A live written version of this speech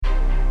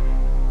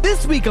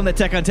This week on the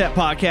Tech on Tap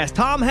podcast,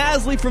 Tom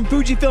Hasley from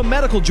Fujifilm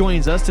Medical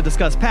joins us to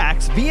discuss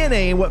PACS,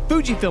 VNA, and what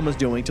Fujifilm is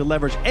doing to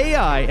leverage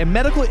AI and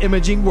medical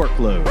imaging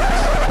workloads.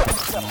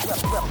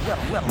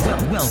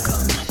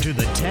 Welcome to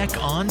the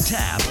Tech on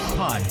Tap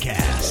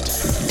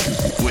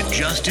podcast with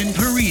Justin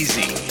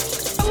Parisi.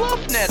 I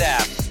love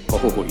NetApp.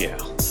 Oh, yeah.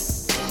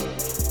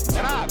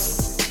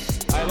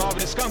 NetApp. I love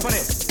this company.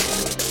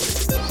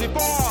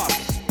 Support.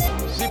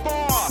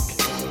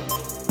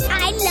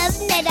 I love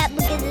NetApp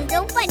because it's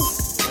so funny.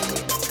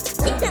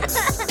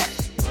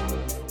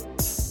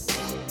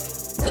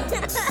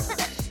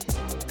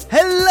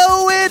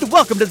 Hello and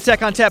welcome to the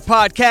Tech on Tap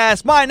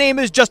podcast. My name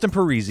is Justin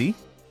Parisi.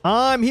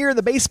 I'm here in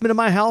the basement of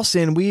my house,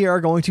 and we are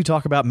going to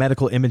talk about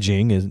medical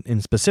imaging,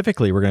 and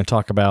specifically, we're going to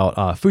talk about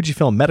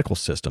Fujifilm Medical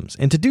Systems.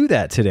 And to do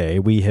that today,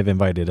 we have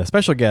invited a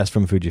special guest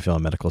from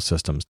Fujifilm Medical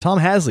Systems. Tom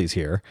Hasley's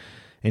here,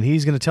 and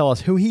he's going to tell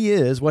us who he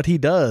is, what he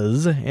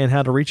does, and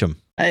how to reach him.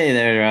 Hey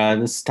there,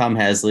 this is Tom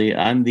Hasley.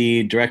 I'm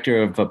the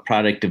Director of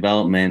Product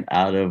Development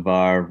out of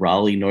our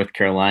Raleigh, North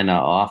Carolina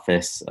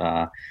office.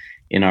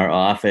 In our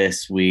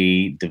office,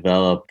 we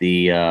develop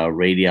the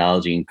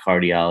radiology and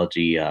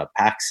cardiology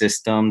PACS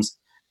systems,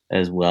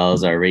 as well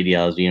as our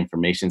radiology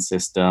information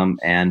system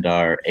and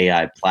our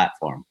AI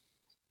platform.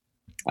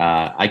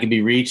 I can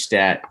be reached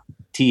at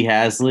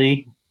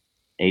thasley,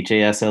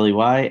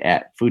 Hasley,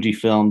 at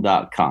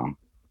fujifilm.com.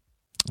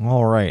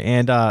 All right.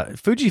 And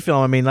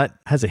Fujifilm, I mean, that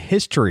has a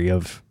history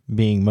of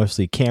being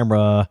mostly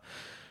camera,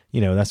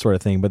 that sort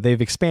of thing, but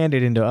they've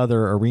expanded into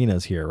other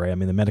arenas here, right? I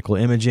mean, the medical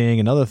imaging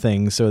and other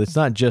things. So it's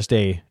not just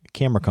a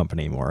camera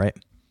company anymore, right?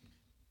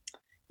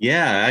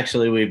 Yeah,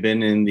 actually, we've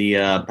been in the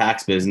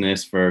PACS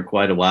business for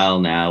quite a while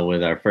now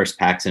with our first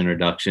PACS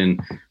introduction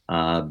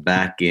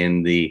back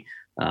in the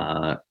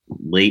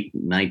late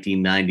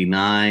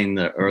 1999,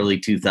 the early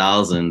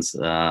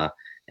 2000s,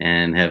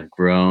 and have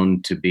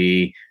grown to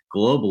be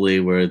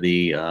globally where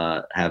they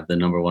have the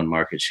number one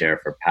market share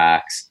for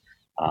PACS.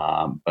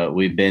 But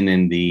we've been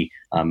in the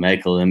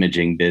medical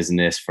imaging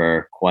business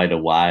for quite a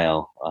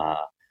while,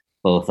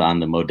 both on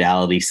the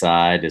modality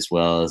side as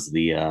well as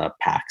the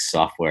PACS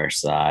software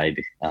side,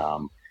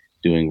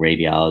 doing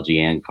radiology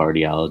and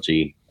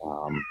cardiology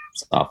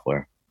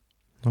software.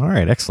 All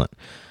right, excellent.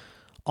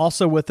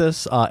 Also with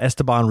us,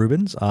 Esteban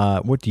Rubens.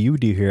 What do you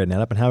do here at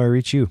NetApp, and how do I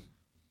reach you?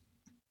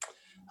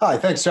 Hi,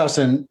 thanks,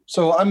 Justin.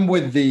 So I'm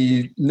with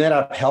the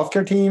NetApp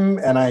healthcare team,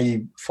 and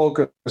I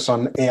focus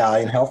on AI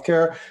in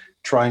healthcare,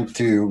 trying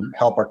to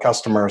help our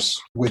customers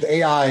with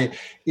AI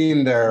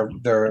in their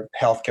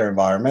healthcare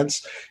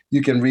environments.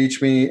 You can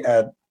reach me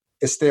at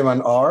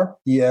Esteban R,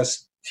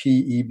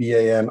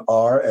 ESTEBANR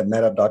at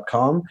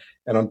netapp.com,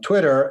 and on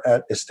Twitter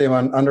at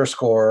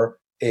Esteban_AIHC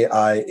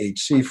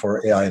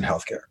for AI in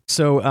healthcare.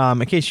 So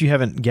in case you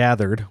haven't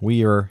gathered,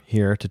 we are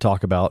here to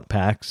talk about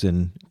PACS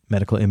and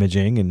medical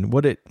imaging and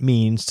what it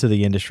means to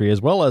the industry, as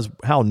well as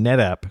how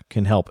NetApp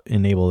can help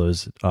enable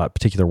those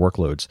particular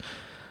workloads.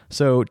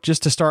 So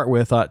just to start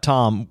with,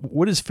 Tom,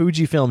 what is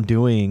Fujifilm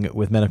doing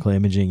with medical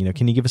imaging?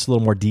 Can you give us a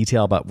little more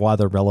detail about why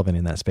they're relevant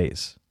in that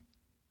space?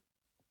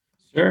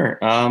 Sure.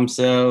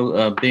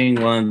 So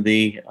being one of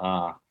the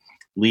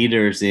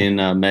leaders in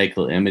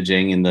medical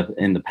imaging in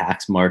the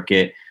PACS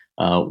market,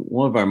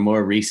 one of our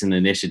more recent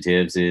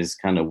initiatives is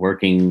kind of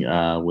working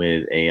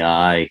with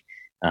AI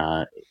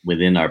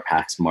within our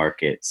PACS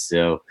market.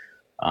 So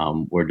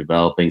we're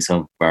developing some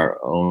of our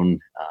own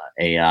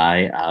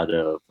AI out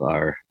of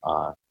our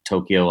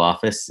Tokyo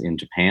office in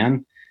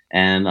Japan,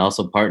 and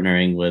also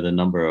partnering with a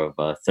number of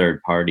third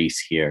parties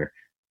here.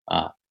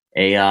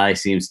 AI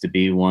seems to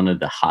be one of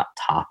the hot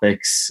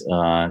topics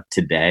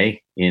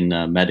today in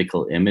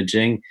medical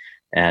imaging,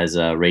 as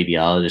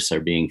radiologists are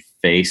being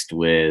faced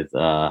with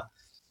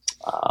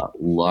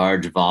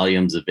large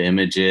volumes of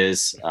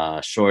images,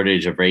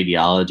 shortage of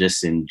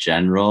radiologists in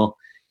general,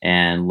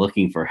 and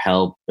looking for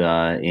help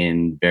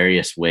in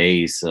various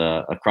ways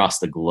across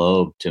the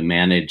globe to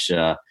manage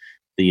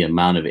the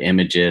amount of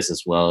images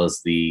as well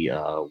as the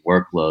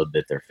workload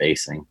that they're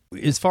facing.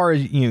 As far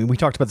as, we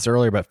talked about this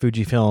earlier about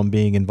Fujifilm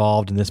being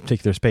involved in this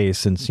particular space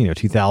since,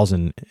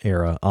 2000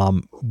 era.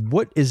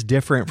 What is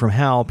different from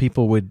how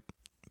people would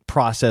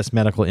process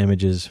medical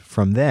images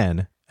from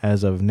then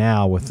as of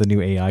now with the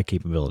new AI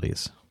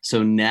capabilities?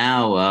 So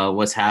now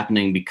what's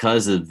happening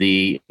because of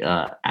the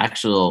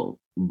actual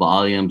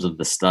volumes of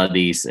the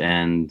studies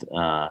and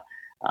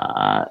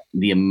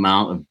the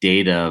amount of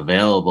data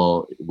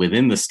available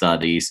within the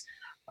studies,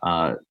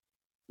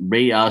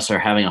 radiologists are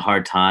having a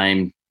hard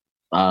time,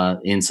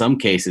 in some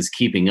cases,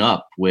 keeping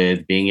up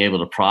with being able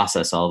to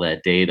process all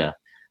that data.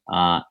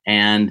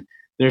 And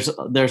there's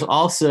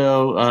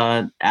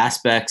also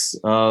aspects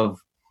of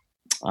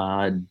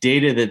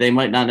data that they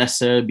might not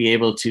necessarily be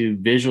able to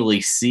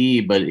visually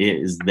see, but it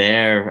is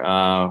there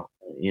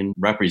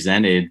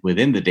represented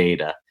within the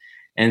data.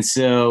 And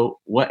so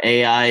what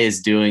AI is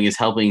doing is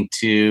helping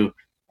to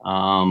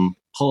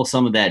pull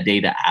some of that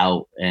data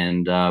out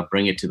and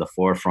bring it to the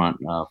forefront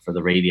for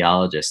the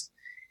radiologist.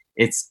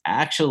 It's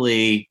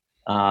actually,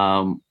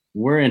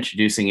 we're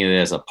introducing it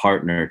as a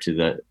partner to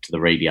the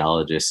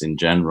radiologists in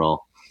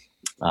general.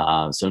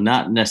 So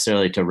not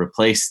necessarily to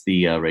replace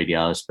the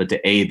radiologist, but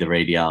to aid the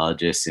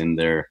radiologists in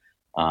their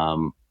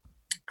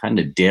kind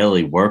of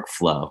daily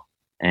workflow,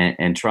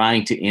 and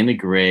trying to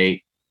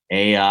integrate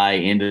AI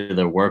into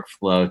their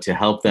workflow to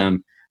help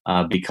them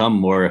become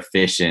more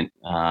efficient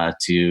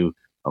to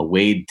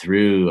wade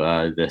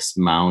through this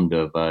mound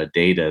of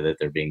data that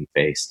they're being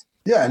faced.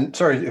 Yeah, and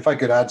sorry if I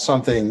could add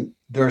something.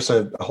 There's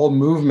a whole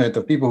movement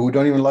of people who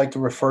don't even like to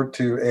refer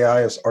to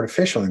AI as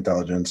artificial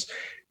intelligence,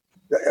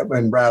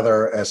 and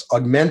rather as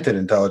augmented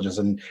intelligence.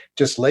 And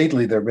just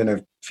lately, there have been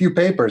a few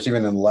papers,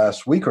 even in the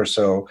last week or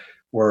so,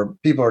 where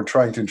people are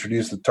trying to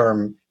introduce the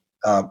term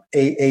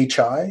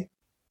AHI,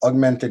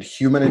 augmented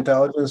human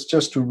intelligence,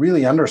 just to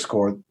really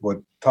underscore what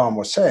Tom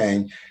was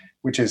saying,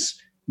 which is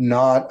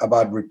not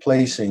about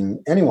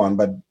replacing anyone,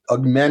 but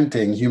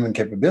augmenting human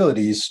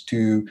capabilities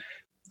to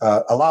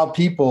allow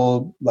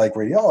people like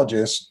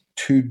radiologists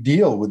to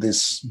deal with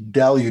this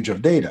deluge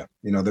of data.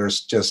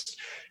 There's just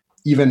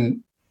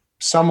even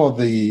some of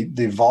the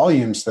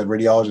volumes that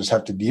radiologists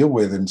have to deal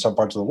with in some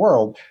parts of the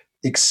world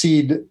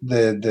exceed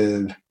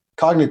the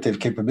cognitive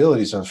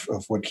capabilities of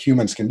what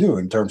humans can do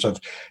in terms of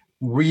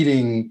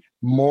reading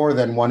more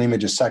than one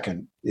image a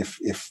second. If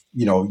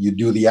you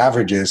do the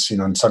averages,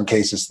 in some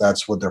cases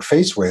that's what they're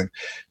faced with.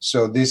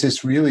 So this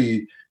is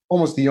really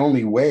almost the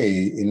only way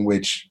in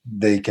which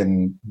they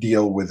can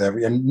deal with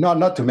and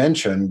not to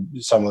mention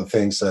some of the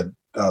things that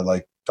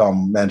like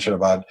Tom mentioned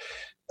about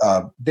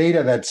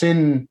data that's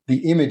in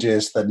the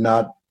images that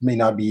may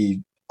not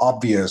be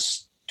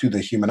obvious to the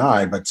human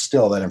eye, but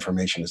still that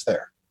information is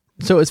there.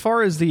 So as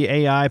far as the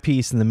AI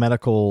piece and the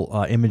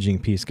medical imaging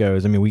piece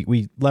goes, I mean,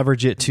 we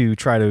leverage it to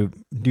try to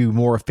do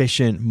more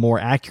efficient, more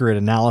accurate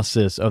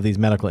analysis of these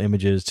medical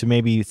images to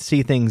maybe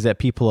see things that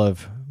people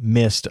have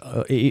missed,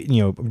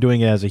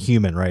 doing it as a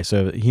human, right?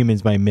 So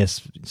humans might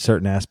miss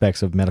certain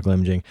aspects of medical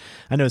imaging.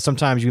 I know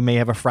sometimes you may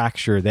have a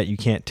fracture that you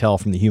can't tell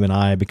from the human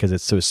eye because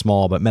it's so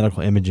small, but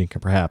medical imaging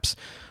can perhaps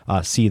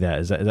see that.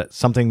 Is that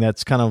something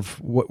that's kind of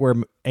where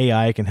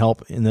AI can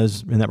help in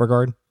that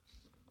regard?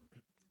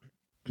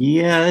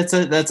 Yeah,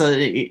 that's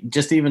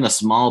just even a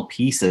small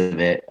piece of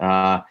it.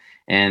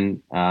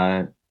 And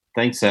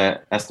thanks,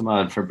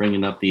 Esteban, for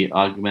bringing up the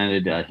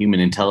augmented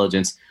human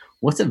intelligence.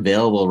 What's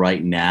available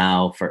right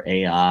now for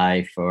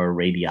AI, for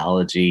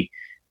radiology,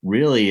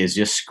 really is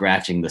just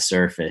scratching the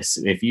surface.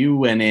 If you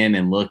went in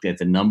and looked at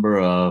the number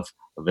of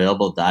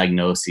available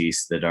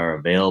diagnoses that are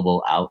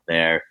available out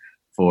there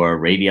for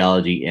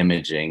radiology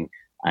imaging,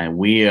 and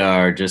we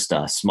are just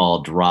a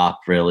small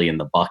drop really in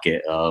the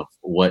bucket of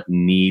what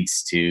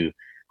needs to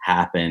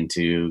happen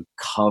to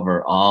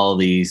cover all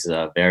these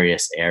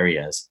various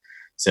areas.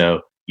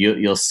 So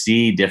you'll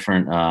see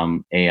different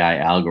AI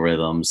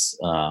algorithms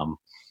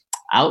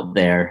out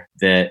there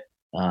that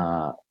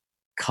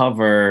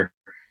cover,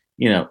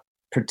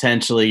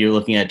 potentially you're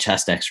looking at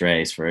chest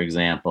x-rays, for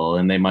example,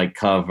 and they might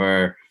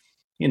cover,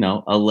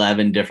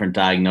 11 different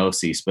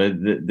diagnoses, but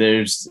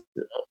there's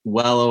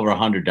well over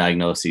 100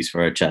 diagnoses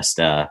for a chest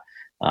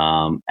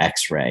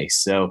x-ray.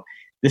 So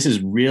this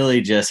is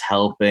really just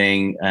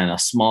helping, and a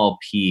small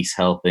piece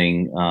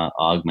helping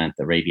augment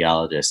the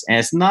radiologist. And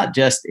it's not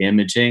just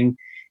imaging,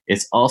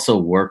 it's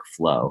also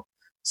workflow.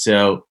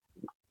 So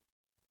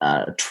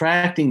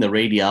attracting the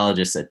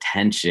radiologist's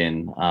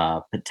attention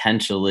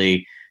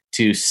potentially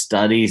to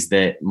studies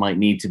that might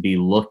need to be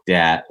looked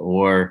at,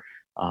 or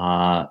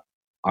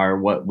are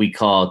what we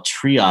call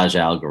triage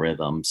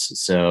algorithms.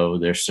 So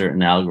there's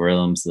certain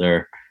algorithms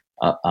that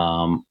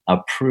are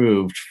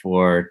approved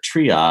for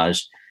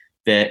triage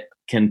that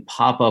can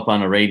pop up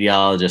on a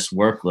radiologist's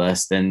work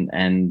list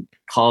and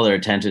call their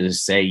attention to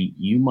say,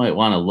 you might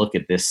want to look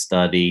at this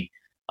study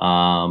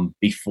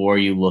before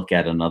you look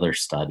at another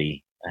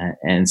study.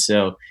 And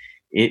so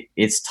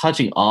it's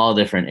touching all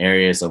different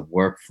areas of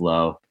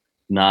workflow,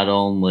 not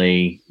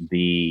only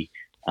the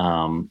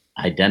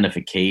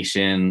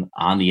identification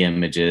on the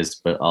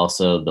images, but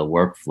also the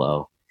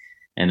workflow.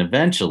 And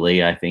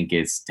eventually, I think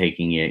it's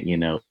taking it,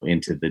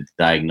 into the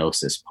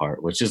diagnosis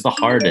part, which is the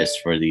hardest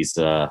for these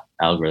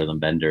algorithm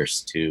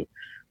vendors to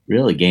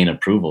really gain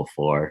approval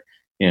for,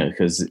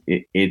 because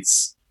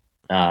it's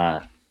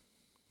a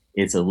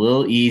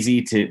little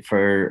easy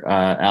for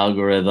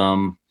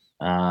algorithm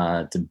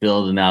to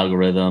build an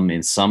algorithm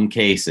in some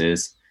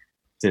cases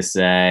to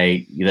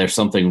say there's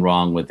something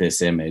wrong with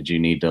this image. You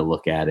need to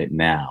look at it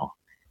now.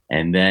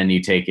 And then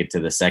you take it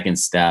to the second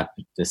step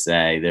to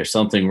say, there's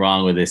something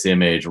wrong with this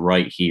image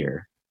right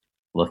here.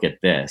 Look at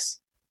this.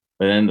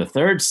 But then the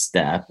third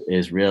step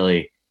is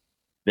really,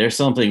 there's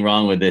something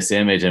wrong with this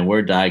image, and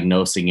we're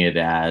diagnosing it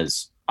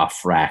as a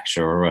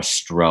fracture or a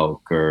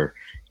stroke or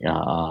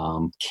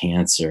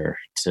cancer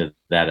to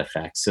that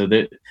effect. So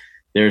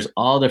there's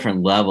all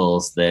different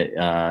levels that,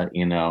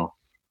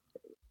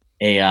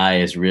 AI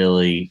is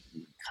really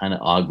kind of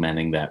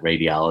augmenting that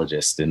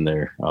radiologist in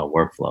their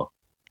workflow.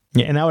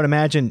 Yeah, and I would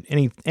imagine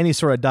any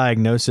sort of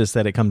diagnosis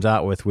that it comes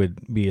out with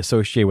would be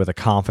associated with a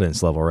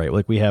confidence level, right?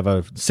 Like we have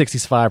a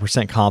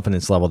 65%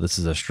 confidence level, this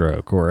is a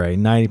stroke, or a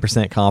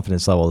 90%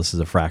 confidence level, this is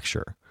a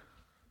fracture.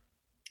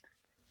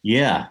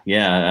 Yeah.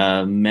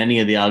 Many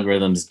of the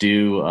algorithms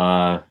do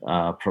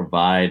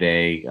provide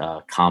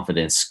a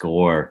confidence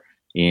score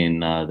in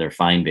their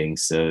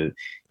findings, so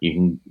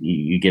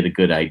you get a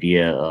good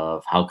idea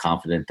of how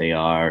confident they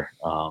are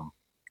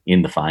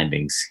in the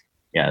findings.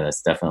 Yeah,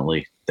 that's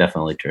definitely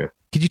true.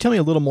 Could you tell me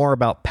a little more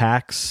about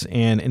PACS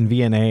and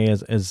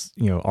VNA as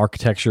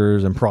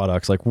architectures and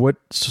products? Like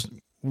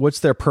what's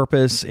their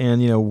purpose,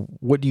 and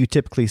what do you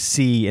typically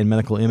see in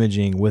medical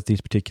imaging with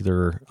these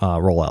particular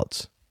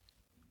rollouts?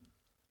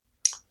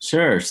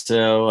 Sure.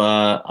 So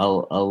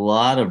a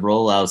lot of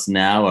rollouts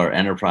now are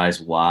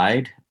enterprise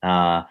wide.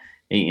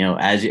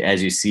 As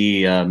you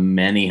see,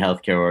 many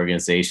healthcare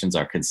organizations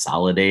are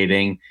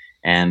consolidating,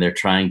 and they're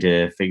trying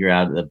to figure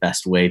out the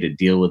best way to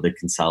deal with the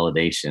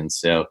consolidation.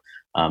 So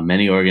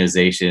many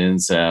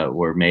organizations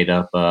were made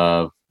up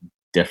of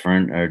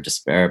different or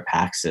disparate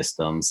PACS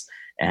systems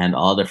and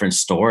all different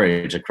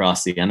storage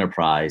across the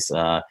enterprise.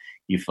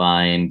 You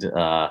find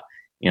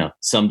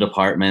some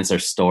departments are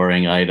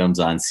storing items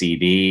on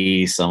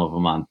CD, some of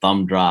them on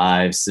thumb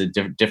drives,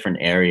 different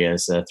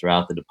areas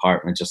throughout the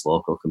department, just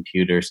local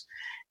computers.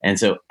 And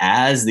so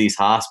as these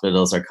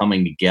hospitals are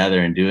coming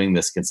together and doing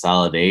this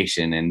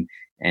consolidation,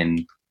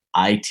 and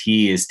IT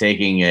is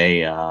taking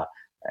a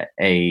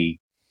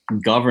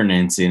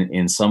governance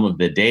in some of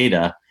the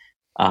data,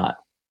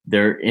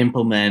 they're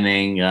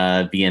implementing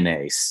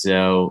VNAs.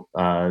 So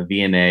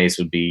VNAs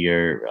would be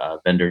your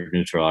vendor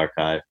neutral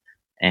archive,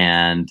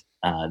 and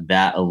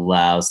that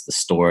allows the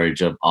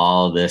storage of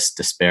all this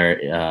disparate,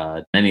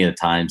 many of the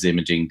times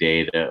imaging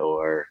data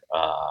or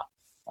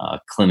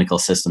clinical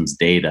systems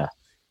data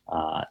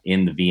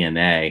in the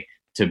VNA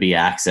to be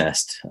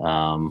accessed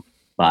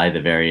by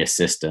the various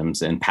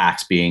systems, and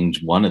PACS being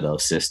one of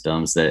those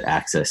systems that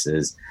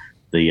accesses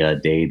the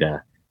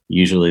data.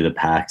 Usually the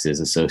PACS is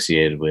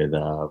associated with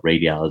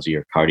radiology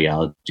or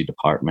cardiology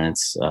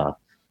departments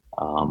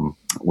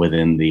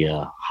within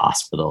the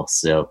hospital.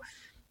 So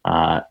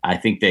I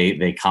think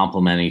they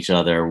complement each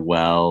other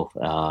well,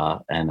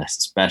 and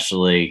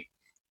especially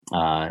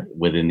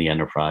within the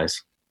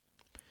enterprise.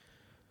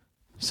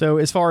 So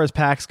as far as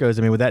PACS goes,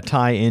 I mean, would that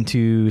tie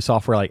into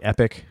software like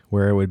Epic,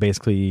 where it would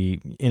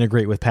basically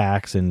integrate with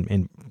PACS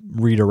and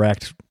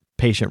redirect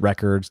patient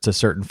records to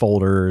certain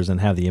folders and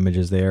have the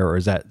images there, or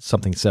is that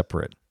something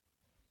separate?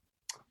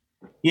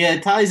 Yeah,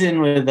 it ties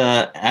in with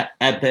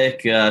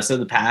Epic. So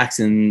the PACS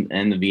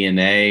and the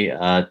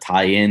VNA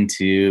tie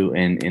into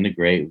and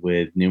integrate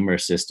with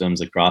numerous systems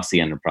across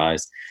the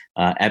enterprise.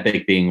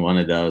 Epic being one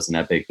of those, and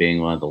Epic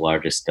being one of the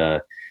largest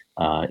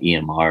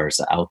EMRs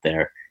out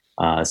there.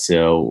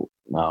 So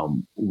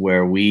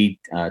where we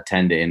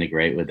tend to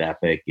integrate with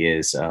Epic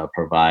is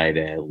provide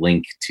a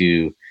link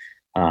to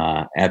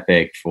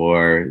Epic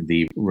for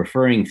the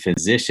referring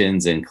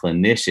physicians and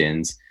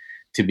clinicians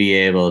to be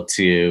able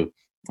to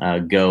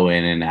go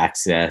in and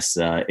access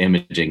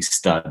imaging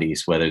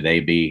studies, whether they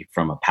be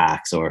from a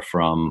PACS or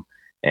from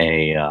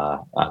a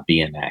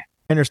VNA. I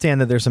understand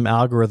that there's some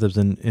algorithms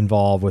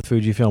involved with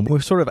Fujifilm.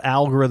 What sort of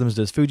algorithms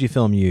does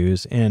Fujifilm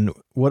use, and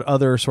what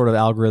other sort of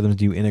algorithms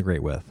do you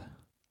integrate with?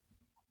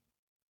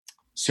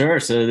 Sure.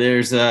 So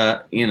there's,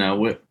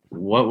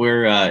 what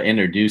we're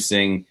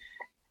introducing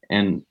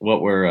and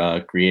what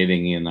we're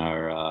creating in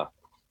our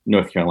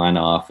North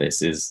Carolina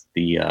office is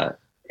the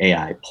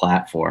AI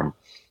platform.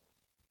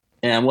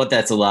 And what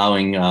that's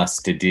allowing us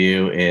to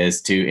do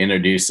is to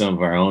introduce some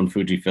of our own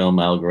Fujifilm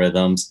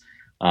algorithms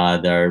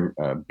that are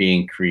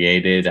being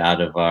created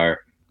out of our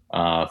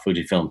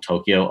Fujifilm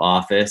Tokyo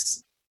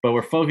office. But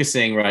we're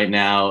focusing right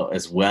now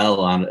as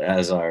well on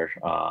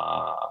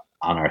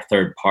our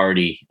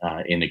third-party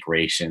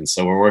integration.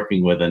 So we're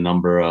working with a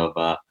number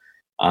of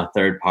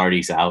third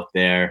parties out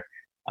there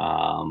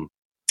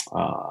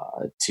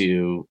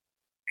to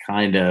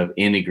kind of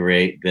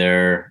integrate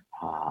their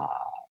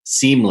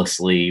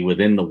seamlessly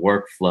within the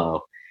workflow,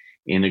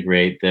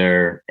 integrate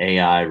their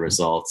AI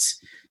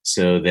results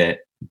so that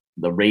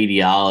the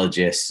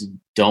radiologists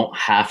don't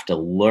have to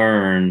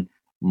learn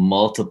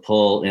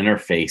multiple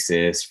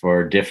interfaces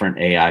for different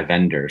AI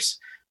vendors.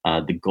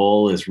 The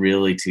goal is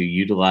really to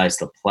utilize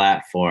the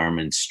platform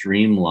and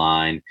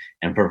streamline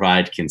and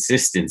provide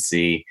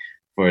consistency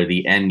for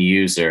the end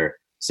user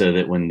so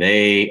that when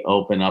they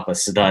open up a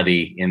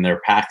study in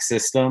their PACS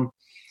system,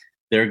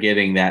 they're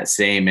getting that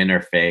same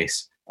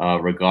interface,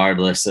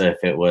 regardless if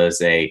it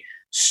was a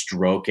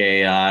stroke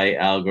AI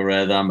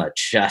algorithm, a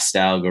chest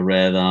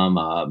algorithm,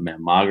 a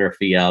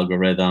mammography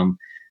algorithm.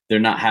 They're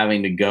not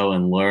having to go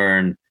and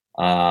learn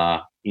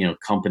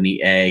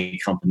company A,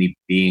 company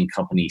B, and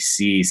company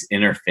C's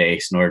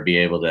interface in order to be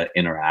able to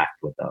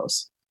interact with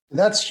those.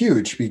 That's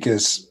huge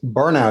because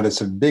burnout is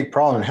a big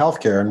problem in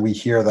healthcare, and we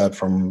hear that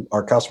from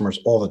our customers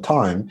all the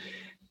time.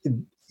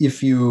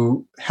 If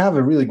you have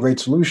a really great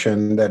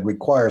solution that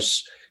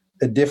requires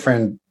a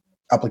different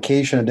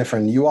application, a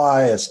different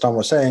UI, as Tom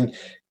was saying,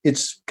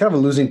 it's kind of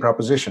a losing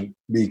proposition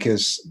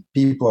because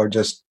people are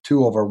just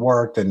too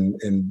overworked and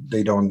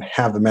they don't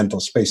have the mental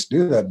space to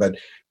do that. But on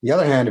the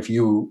other hand, if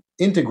you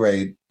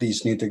integrate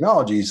these new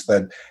technologies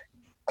that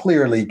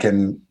clearly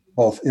can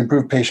both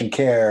improve patient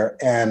care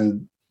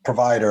and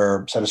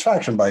provider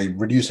satisfaction by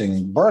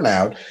reducing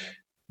burnout,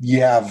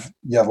 you have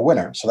a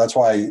winner. So that's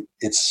why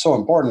it's so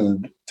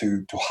important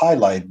to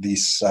highlight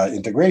these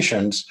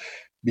integrations,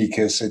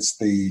 because it's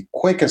the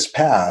quickest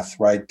path,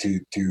 right,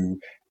 to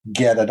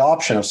get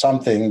adoption of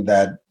something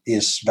that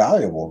is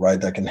valuable,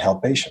 right, that can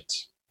help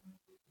patients.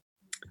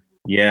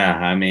 Yeah,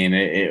 I mean,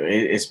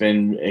 it's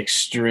been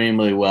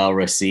extremely well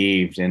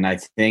received, and I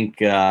think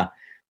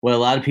what a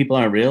lot of people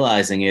aren't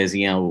realizing is,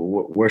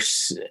 we're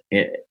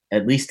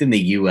at least in the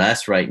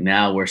U.S. right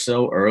now, we're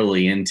so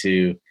early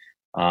into,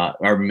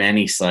 or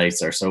many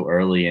sites are so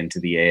early into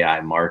the AI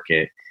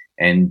market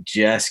and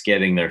just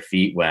getting their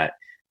feet wet,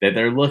 that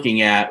they're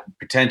looking at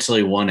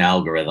potentially one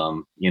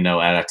algorithm,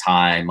 at a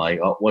time. Like,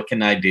 oh, what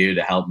can I do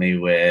to help me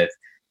with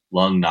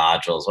lung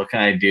nodules? What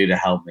can I do to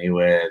help me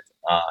with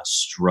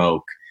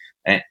stroke?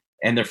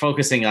 And they're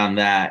focusing on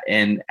that.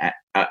 And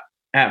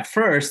at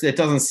first, it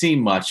doesn't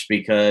seem much,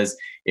 because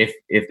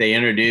if they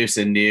introduce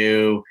a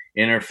new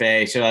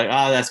interface, you're like,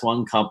 oh, that's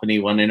one company,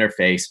 one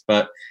interface.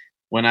 But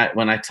when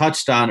I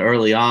touched on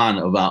early on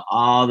about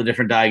all the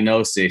different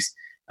diagnoses,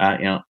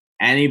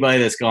 anybody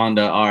that's gone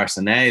to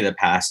RSNA the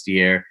past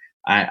year,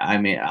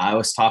 I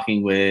was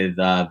talking with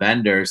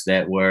vendors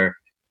that were,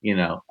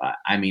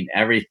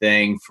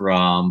 everything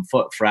from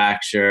foot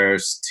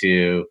fractures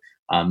to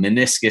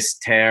meniscus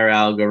tear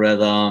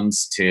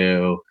algorithms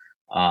to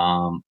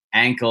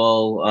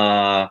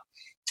ankle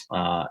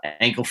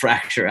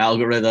fracture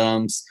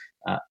algorithms,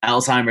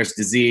 Alzheimer's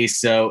disease.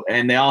 So,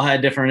 and they all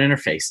had different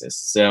interfaces.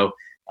 So,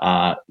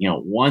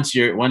 once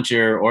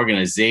your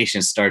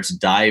organization starts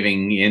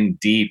diving in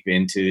deep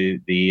into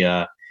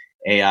the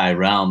AI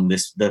realm,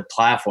 the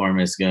platform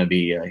is going to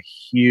be a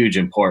huge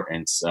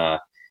importance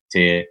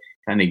to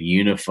kind of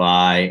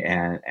unify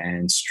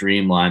and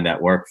streamline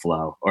that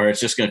workflow, or it's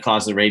just going to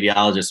cause the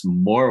radiologist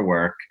more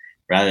work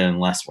rather than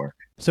less work.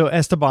 So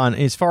Esteban,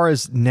 as far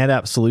as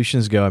NetApp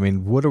solutions go, I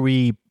mean, what are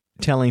we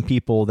telling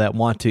people that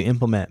want to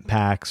implement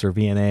PACS or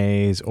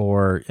VNAs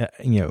or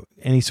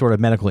any sort of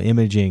medical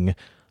imaging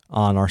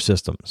on our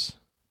systems?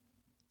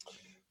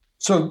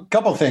 So a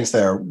couple of things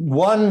there.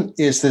 One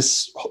is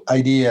this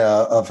idea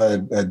of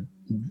a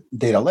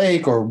data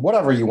lake, or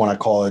whatever you want to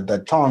call it,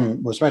 that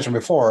Tom was mentioned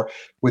before.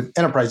 With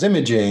enterprise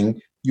imaging,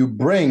 you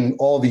bring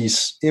all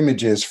these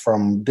images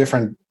from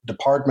different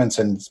departments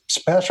and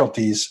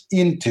specialties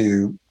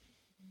into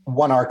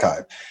one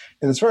archive.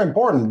 And it's very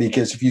important,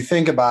 because if you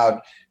think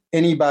about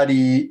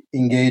anybody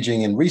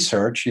engaging in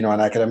research, an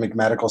academic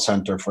medical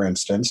center, for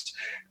instance,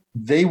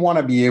 they want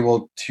to be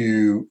able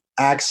to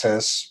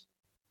access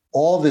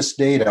all this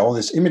data, all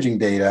this imaging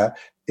data,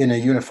 in a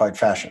unified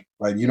fashion,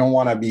 right? You don't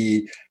want to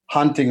be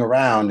hunting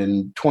around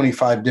in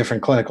 25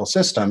 different clinical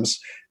systems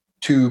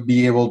to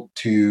be able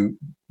to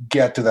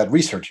get to that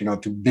research,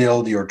 to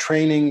build your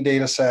training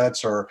data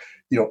sets, or,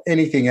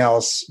 anything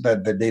else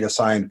that the data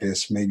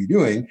scientists may be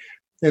doing.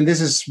 And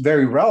this is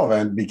very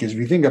relevant, because if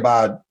you think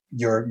about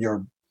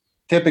your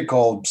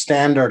typical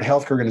standard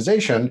healthcare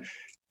organization,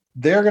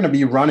 they're going to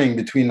be running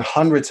between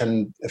hundreds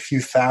and a few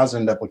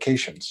thousand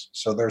applications.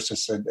 So there's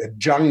just a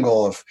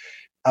jungle of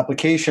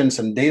applications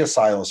and data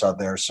silos out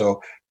there.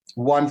 So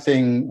one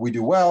thing we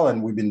do well,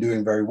 and we've been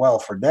doing very well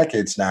for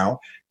decades now,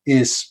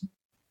 is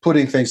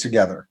putting things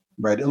together,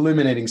 right?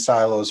 Eliminating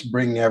silos,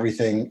 bringing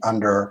everything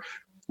under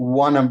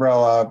one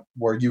umbrella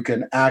where you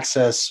can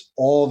access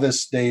all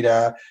this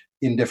data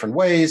in different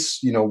ways,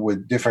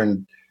 with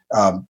different,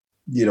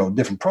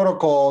 different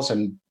protocols,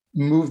 and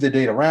move the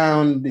data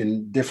around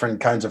in different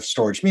kinds of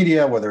storage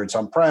media, whether it's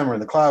on-prem or in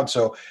the cloud.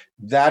 So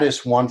that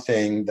is one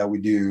thing that we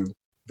do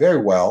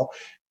very well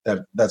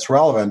that's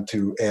relevant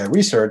to AI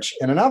research.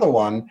 And another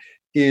one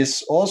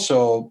is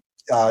also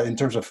in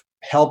terms of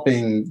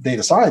helping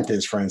data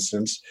scientists, for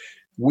instance,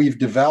 we've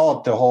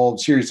developed a whole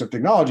series of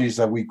technologies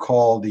that we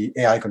call the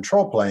AI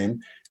control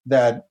plane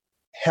that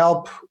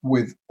help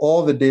with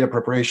all the data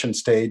preparation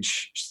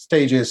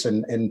stages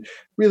and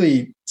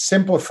really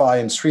simplify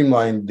and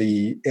streamline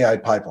the AI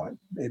pipeline.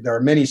 There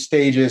are many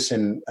stages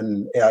in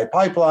an AI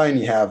pipeline.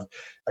 You have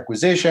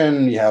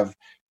acquisition, you have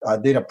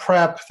data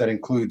prep that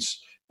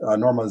includes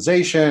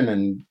normalization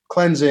and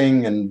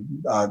cleansing, and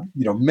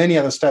many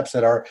other steps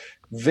that are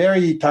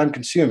very time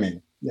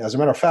consuming. As a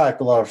matter of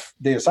fact, a lot of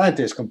data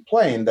scientists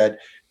complain that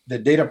the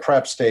data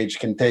prep stage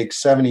can take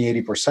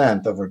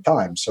 70-80% of their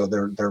time. So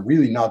they're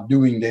really not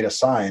doing data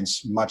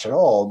science much at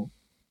all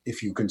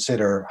if you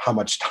consider how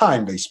much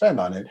time they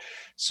spend on it.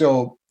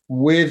 So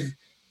with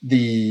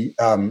the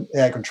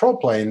AI control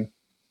plane,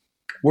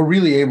 we're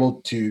really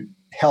able to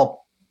help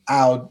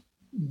out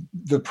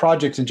the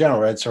projects in general,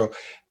 right? So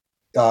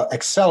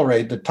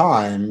accelerate the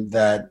time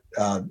that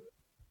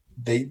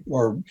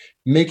or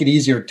make it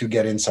easier to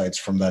get insights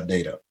from that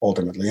data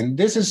ultimately. And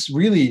this is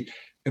really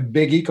a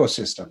big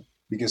ecosystem,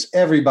 because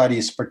everybody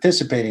is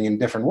participating in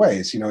different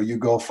ways. You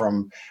go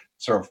from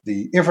sort of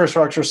the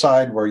infrastructure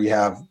side, where you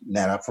have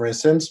NetApp, for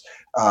instance.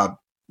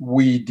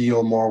 We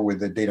deal more with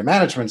the data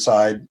management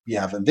side. You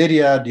have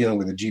NVIDIA dealing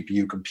with the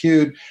GPU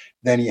compute.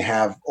 Then you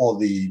have all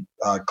the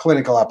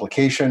clinical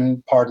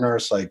application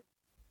partners like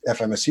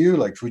FMSU,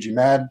 like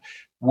FujiMed,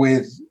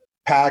 with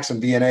PACS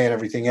and VNA and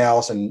everything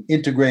else, and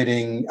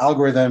integrating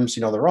algorithms,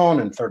 their own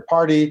and third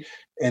party.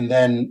 And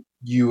then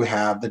you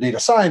have the data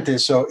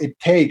scientists. So it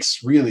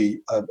takes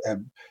really a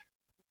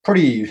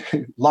pretty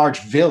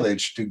large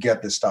village to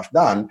get this stuff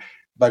done.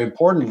 But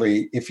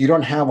importantly, if you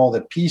don't have all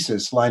the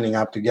pieces lining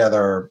up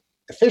together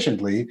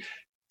efficiently,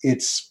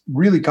 it's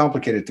really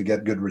complicated to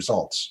get good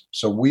results.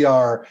 So we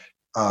are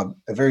a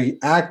very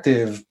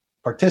active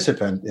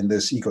participant in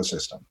this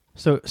ecosystem.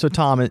 So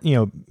Tom,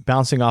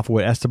 bouncing off of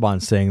what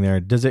Esteban's saying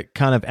there, does it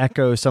kind of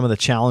echo some of the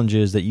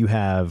challenges that you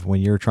have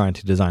when you're trying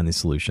to design these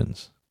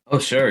solutions? Oh,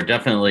 sure,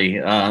 definitely.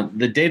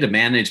 The data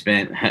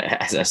management,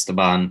 as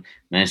Esteban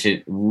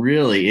mentioned,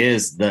 really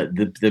is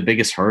the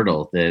biggest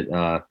hurdle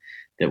that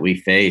we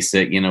face.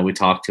 That we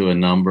talk to a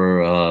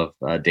number of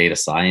data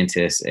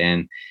scientists,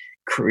 and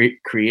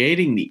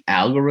creating the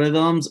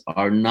algorithms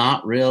are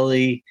not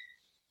really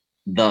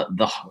the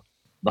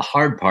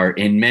hard part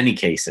in many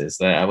cases.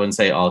 I wouldn't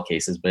say all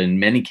cases, but in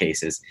many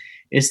cases,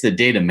 it's the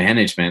data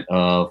management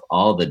of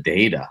all the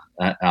data.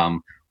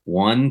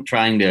 One,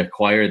 trying to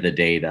acquire the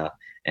data.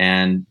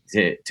 And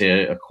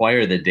to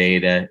acquire the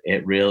data,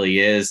 it really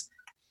is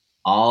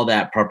all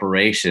that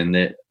preparation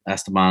that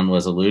Esteban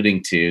was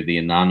alluding to, the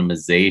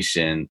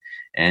anonymization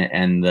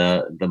and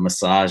the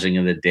massaging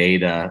of the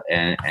data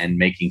and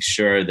making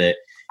sure that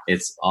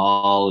it's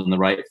all in the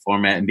right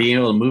format and being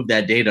able to move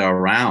that data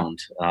around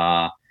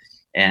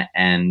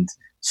and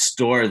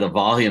store the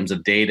volumes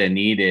of data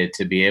needed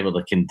to be able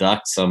to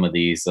conduct some of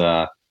these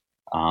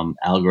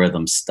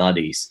algorithm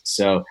studies.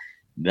 So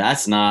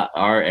that's not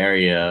our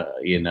area,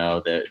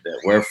 that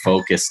we're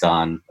focused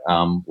on.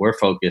 We're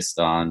focused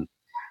on,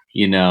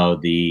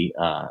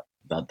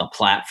 the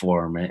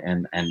platform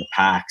and the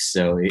packs.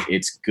 So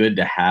it's good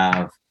to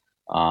have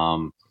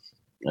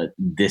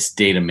this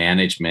data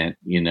management,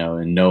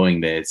 and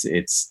knowing that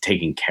it's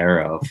taken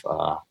care of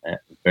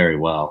very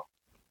well.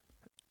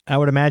 I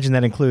would imagine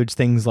that includes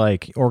things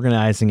like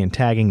organizing and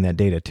tagging that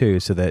data too,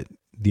 so that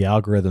the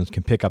algorithms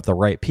can pick up the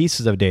right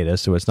pieces of data,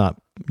 so it's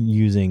not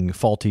using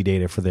faulty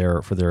data for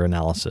their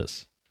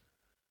analysis.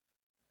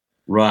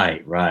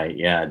 Right.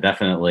 Yeah,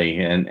 definitely.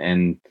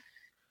 And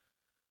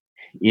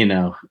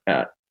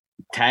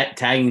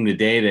tagging the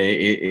data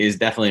is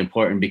definitely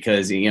important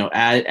because,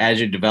 as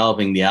you're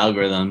developing the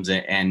algorithms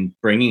and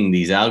bringing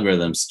these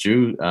algorithms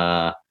through,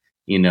 the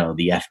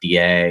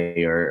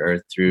FDA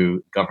or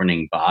through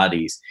governing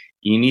bodies,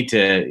 you need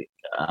to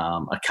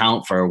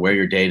account for where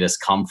your data's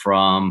come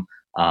from,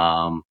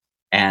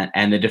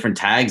 and the different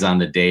tags on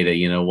the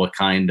data, what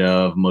kind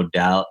of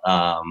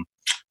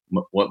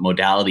what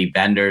modality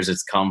vendors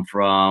it's come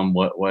from,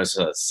 what was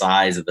the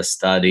size of the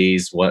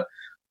studies, what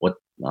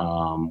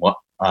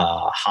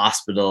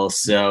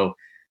hospitals. So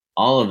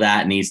all of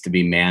that needs to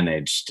be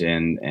managed,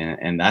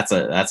 and that's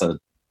a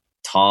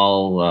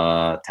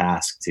tall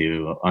task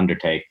to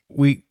undertake.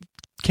 We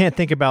can't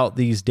think about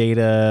these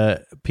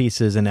data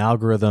pieces and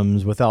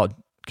algorithms without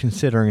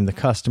considering the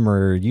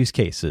customer use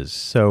cases.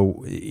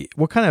 So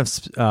what kind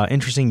of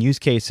interesting use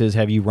cases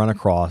have you run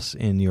across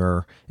in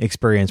your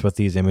experience with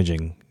these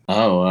imaging?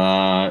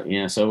 So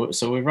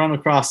we've run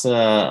across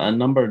a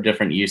number of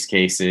different use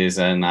cases,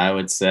 and I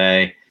would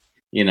say,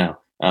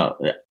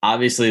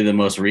 obviously the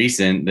most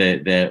recent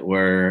that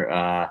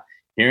we're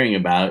hearing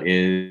about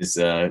is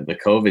the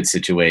COVID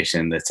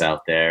situation that's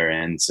out there.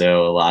 And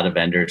so a lot of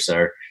vendors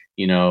are,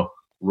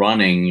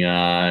 running,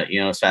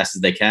 as fast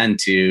as they can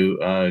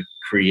to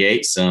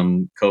create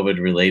some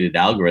COVID-related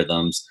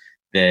algorithms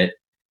that,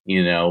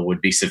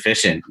 would be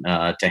sufficient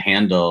to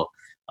handle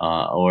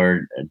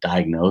or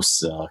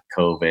diagnose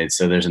COVID.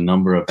 So there's a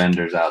number of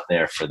vendors out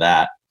there for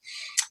that.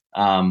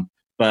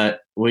 But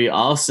we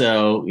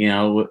also,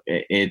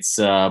 it's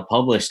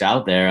published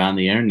out there on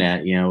the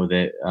internet,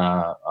 that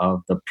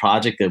of the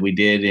project that we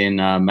did in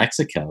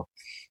Mexico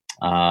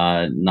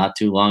not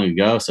too long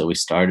ago. So we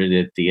started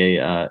at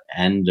the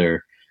end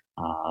or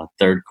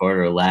third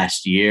quarter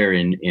last year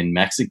in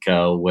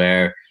Mexico,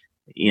 where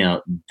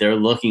they're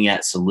looking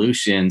at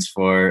solutions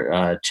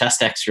for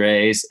chest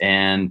X-rays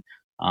and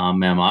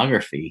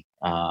mammography,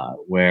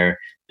 where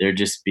they're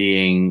just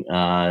being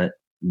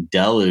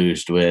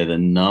deluged with a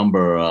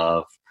number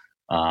of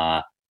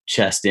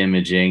chest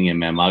imaging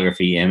and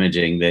mammography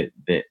imaging that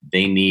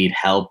they need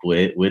help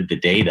with the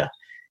data.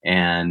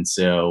 And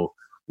so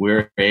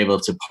we're able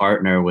to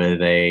partner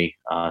with a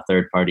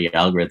third-party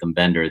algorithm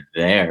vendor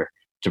there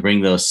to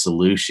bring those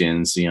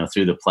solutions,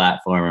 through the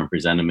platform and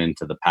present them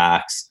into the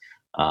PACS,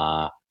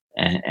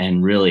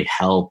 and really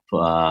help,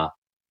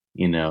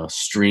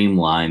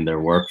 streamline their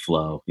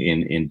workflow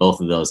in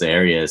both of those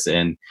areas.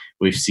 And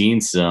we've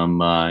seen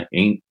some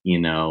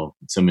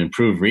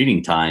improved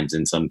reading times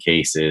in some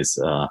cases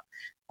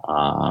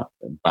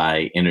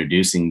by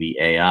introducing the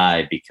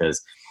AI,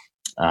 because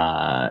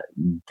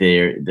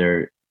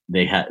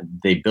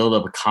they build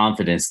up a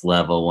confidence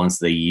level once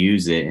they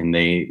use it, and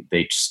they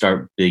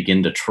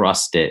begin to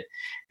trust it,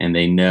 and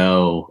they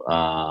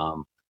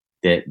know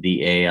that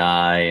the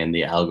AI and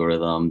the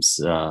algorithms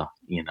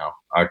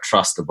are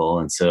trustable,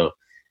 and so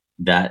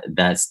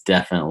that's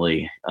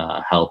definitely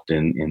helped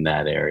in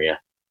that area.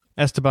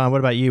 Esteban, what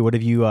about you? What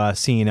have you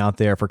seen out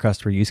there for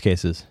customer use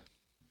cases?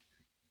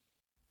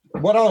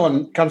 One other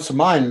one comes to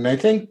mind, and I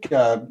think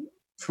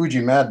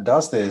FujiMed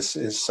does this,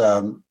 is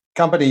a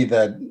company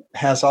that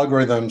has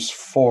algorithms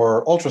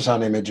for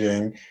ultrasound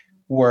imaging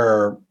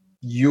where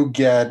you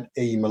get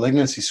a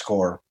malignancy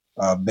score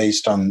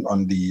based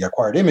on the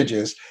acquired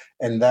images,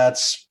 and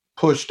that's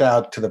pushed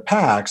out to the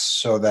PACS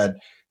so that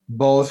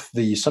both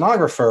the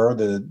sonographer,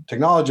 the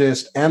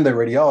technologist, and the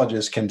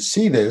radiologist can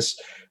see this.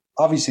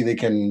 Obviously, they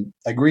can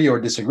agree or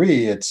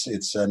disagree. It's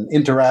an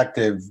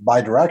interactive,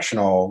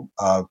 bidirectional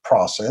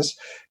process,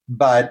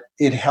 but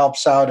it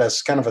helps out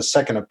as kind of a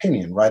second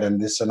opinion, right? And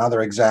this is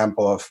another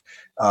example of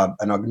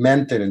an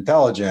augmented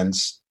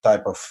intelligence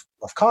type of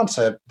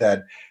concept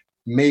that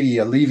maybe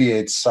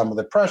alleviates some of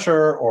the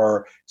pressure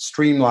or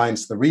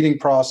streamlines the reading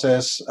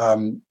process.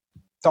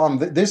 Tom,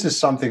 this is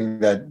something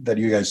that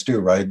you guys do,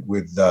 right,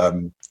 with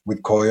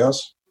Koios?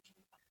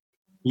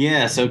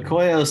 Yeah, so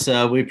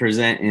Koios we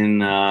present in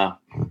the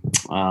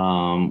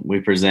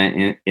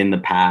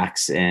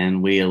PACS,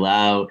 and we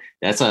allow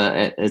it's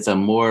a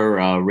more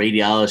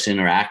radiologist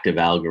interactive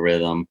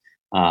algorithm.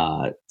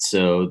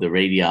 So the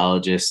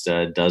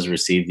radiologist does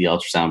receive the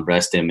ultrasound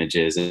breast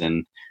images,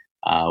 and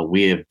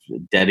we have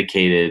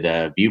dedicated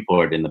a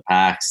viewport in the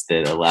PACS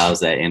that allows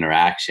that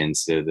interaction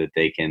so that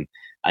they can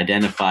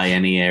identify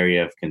any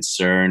area of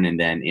concern and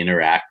then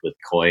interact with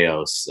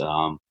Koios.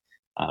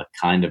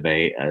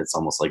 It's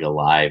almost like a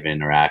live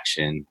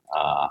interaction.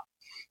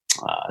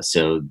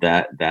 So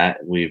that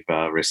we've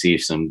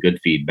received some good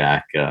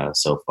feedback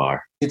so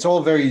far. It's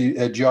all very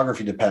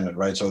geography dependent,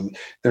 right? So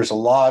there's a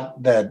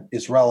lot that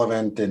is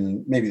relevant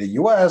in maybe the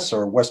US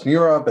or Western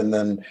Europe. And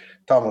then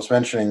Tom was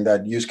mentioning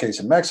that use case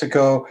in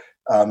Mexico.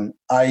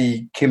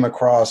 I came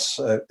across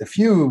a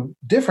few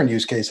different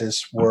use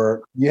cases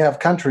where you have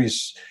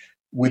countries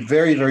with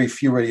very, very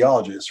few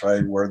radiologists,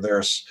 right? Where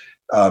there's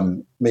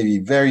maybe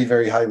very,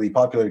 very highly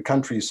populated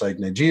countries like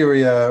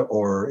Nigeria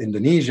or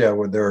Indonesia,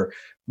 where there are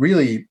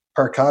really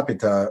per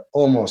capita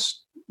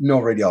almost no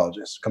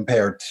radiologists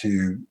compared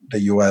to the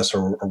US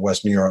or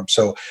Western Europe.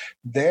 So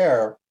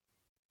there,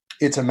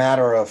 it's a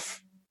matter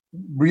of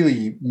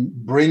really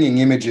bringing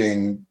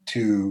imaging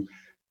to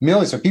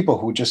millions of people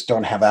who just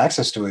don't have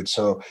access to it.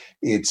 So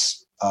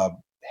it's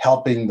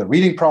helping the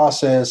reading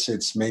process.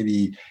 It's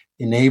maybe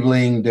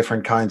enabling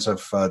different kinds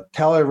of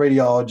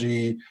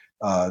teleradiology,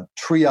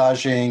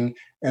 triaging.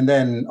 And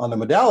then on the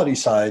modality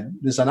side,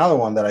 there's another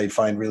one that I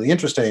find really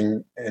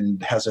interesting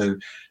and has a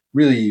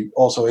really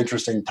also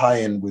interesting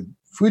tie-in with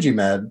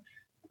FujiMed.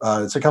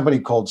 It's a company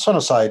called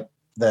Sonosite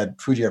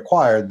that Fuji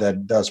acquired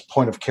that does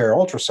point-of-care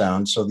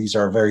ultrasound. So these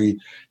are very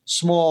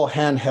small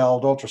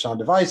handheld ultrasound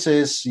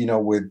devices,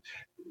 with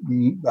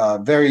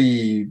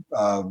very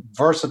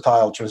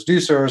versatile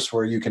transducers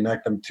where you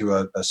connect them to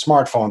a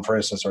smartphone, for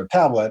instance, or a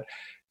tablet.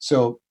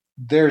 So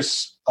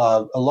there's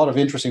a lot of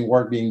interesting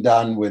work being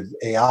done with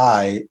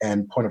AI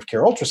and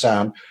point-of-care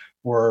ultrasound,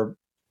 where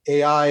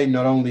AI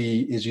not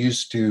only is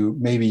used to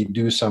maybe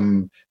do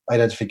some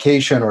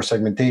identification or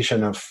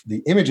segmentation of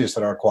the images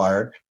that are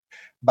acquired,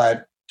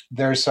 but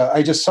there's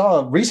I just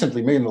saw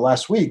recently, maybe in the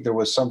last week, there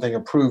was something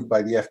approved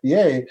by the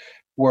FDA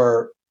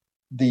where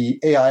the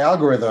AI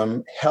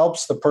algorithm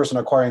helps the person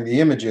acquiring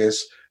the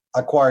images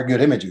acquire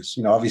good images.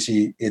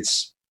 Obviously it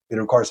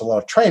requires a lot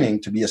of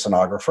training to be a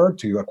sonographer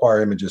to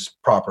acquire images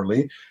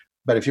properly.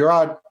 But if you're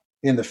out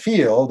in the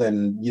field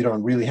and you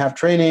don't really have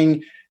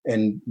training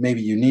and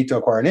maybe you need to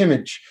acquire an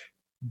image,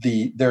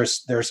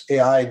 there's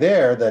AI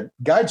there that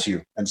guides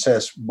you and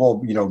says,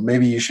 well,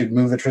 maybe you should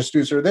move the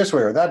transducer this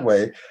way or that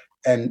way.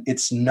 And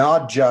it's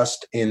not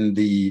just in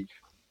the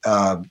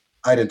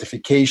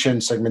identification,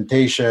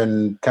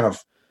 segmentation kind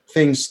of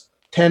things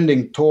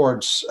tending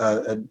towards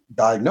a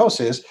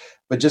diagnosis,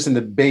 but just in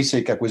the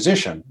basic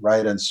acquisition,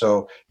 right? And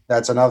so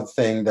that's another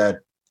thing that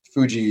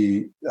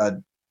Fuji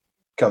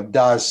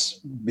does,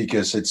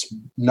 because it's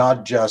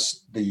not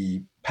just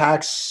the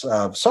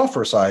PACS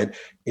software side,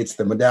 it's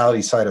the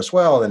modality side as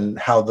well, and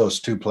how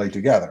those two play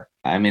together.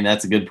 I mean,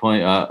 that's a good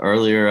point.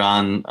 Earlier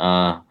on,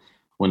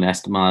 when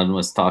Esteban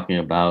was talking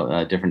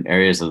about different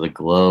areas of the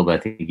globe, I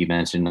think you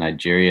mentioned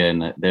Nigeria,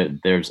 and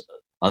there's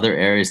other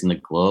areas in the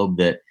globe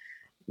that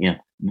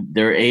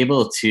they're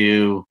able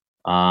to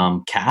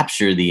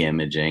capture the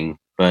imaging,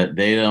 but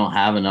they don't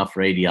have enough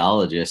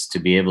radiologists to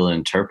be able to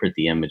interpret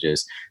the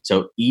images.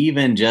 So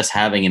even just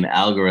having an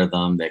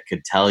algorithm that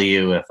could tell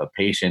you if a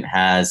patient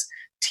has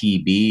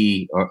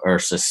TB or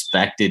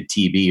suspected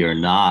TB or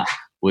not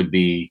would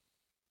be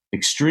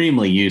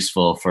extremely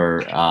useful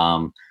for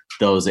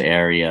those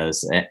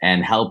areas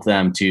and help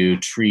them to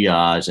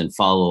triage and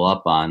follow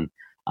up on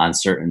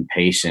certain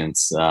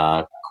patients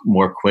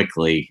more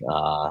quickly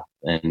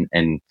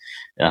and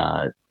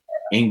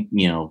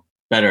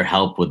better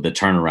help with the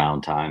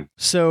turnaround time.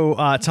 So,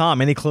 Tom,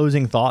 any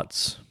closing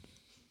thoughts?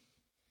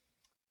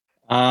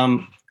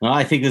 Well,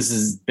 I think this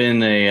has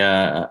been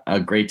a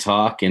great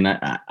talk, and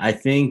I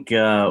think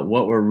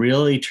what we're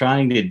really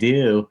trying to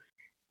do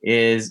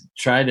is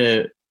try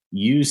to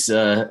use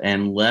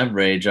and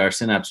leverage our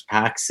Synapse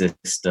PACS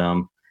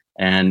system,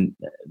 and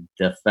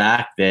the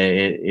fact that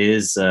it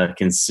is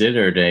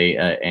considered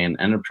an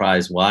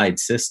enterprise-wide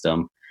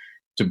system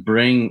to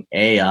bring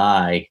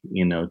AI,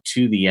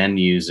 to the end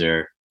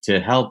user to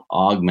help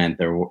augment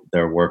their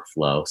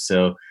workflow.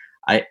 So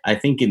I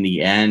think in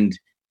the end,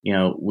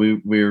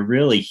 we're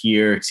really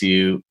here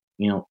to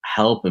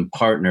help and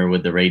partner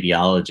with the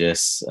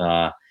radiologists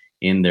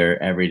in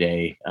their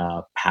everyday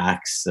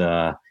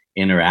PACS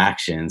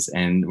interactions,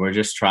 and we're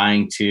just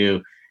trying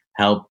to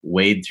help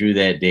wade through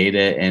that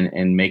data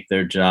and make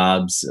their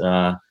jobs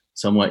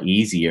somewhat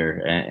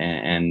easier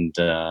and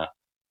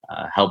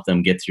help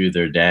them get through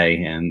their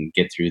day and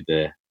get through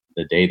the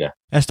data.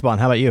 Esteban,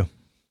 how about you?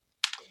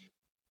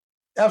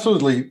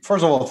 Absolutely.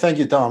 First of all, thank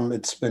you, Tom.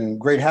 It's been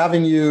great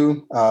having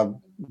you.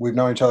 We've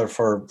known each other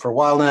for a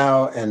while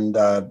now, and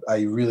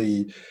I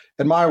really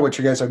admire what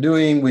you guys are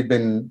doing. We've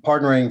been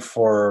partnering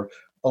for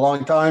a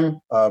long time,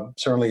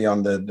 certainly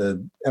on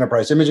the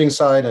enterprise imaging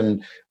side,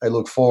 and I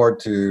look forward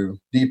to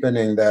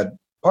deepening that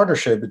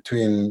partnership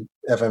between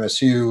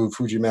FMSU,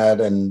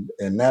 Fujimed, and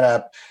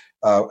NetApp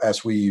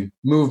as we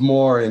move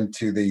more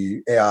into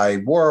the AI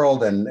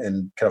world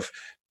and kind of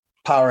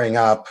powering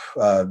up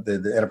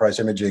the enterprise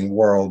imaging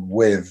world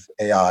with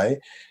AI.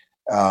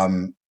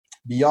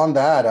 Beyond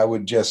that, I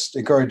would just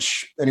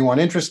encourage anyone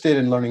interested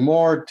in learning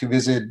more to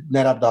visit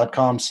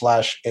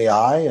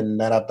netapp.com/AI and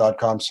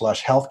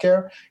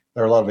netapp.com/healthcare.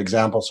 There are a lot of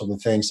examples of the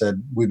things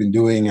that we've been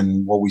doing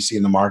and what we see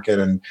in the market,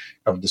 and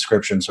of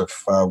descriptions of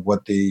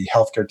what the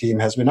healthcare team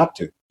has been up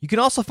to. You can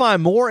also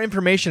find more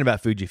information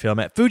about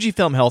Fujifilm at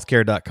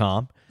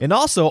fujifilmhealthcare.com, and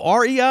also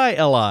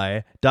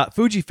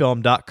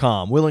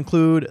reili.fujifilm.com. We'll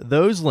include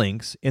those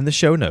links in the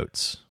show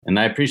notes. And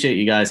I appreciate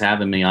you guys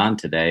having me on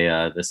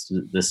today. This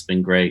has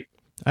been great.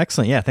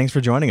 Excellent. Yeah, thanks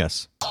for joining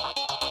us.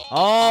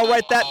 All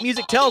right, that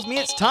music tells me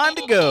it's time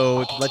to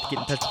go. If you'd like to get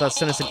in touch with us,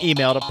 send us an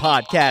email to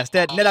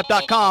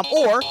podcast@netapp.com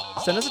or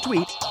send us a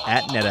tweet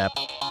 @netapp.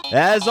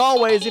 As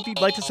always, if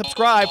you'd like to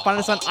subscribe, find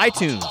us on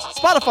iTunes,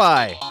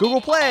 Spotify, Google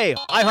Play,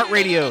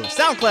 iHeartRadio,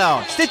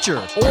 SoundCloud, Stitcher,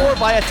 or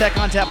via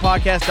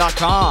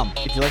TechOnTapPodcast.com.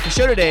 If you like the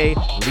show today,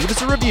 leave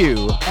us a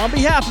review. On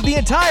behalf of the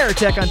entire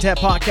Tech on Tap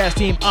podcast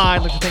team,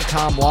 I'd like to thank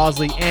Tom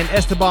Wasley and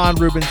Esteban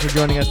Rubens for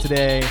joining us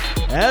today.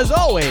 As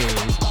always,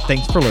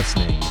 thanks for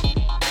listening.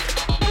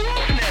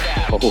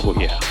 Oh,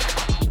 yeah.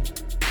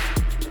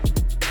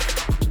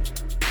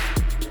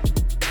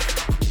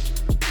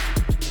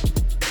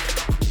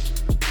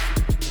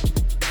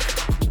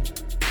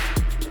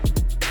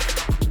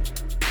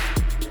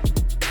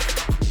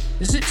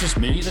 Is it just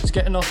me that's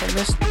getting off on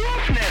this?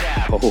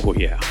 Oh,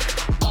 yeah.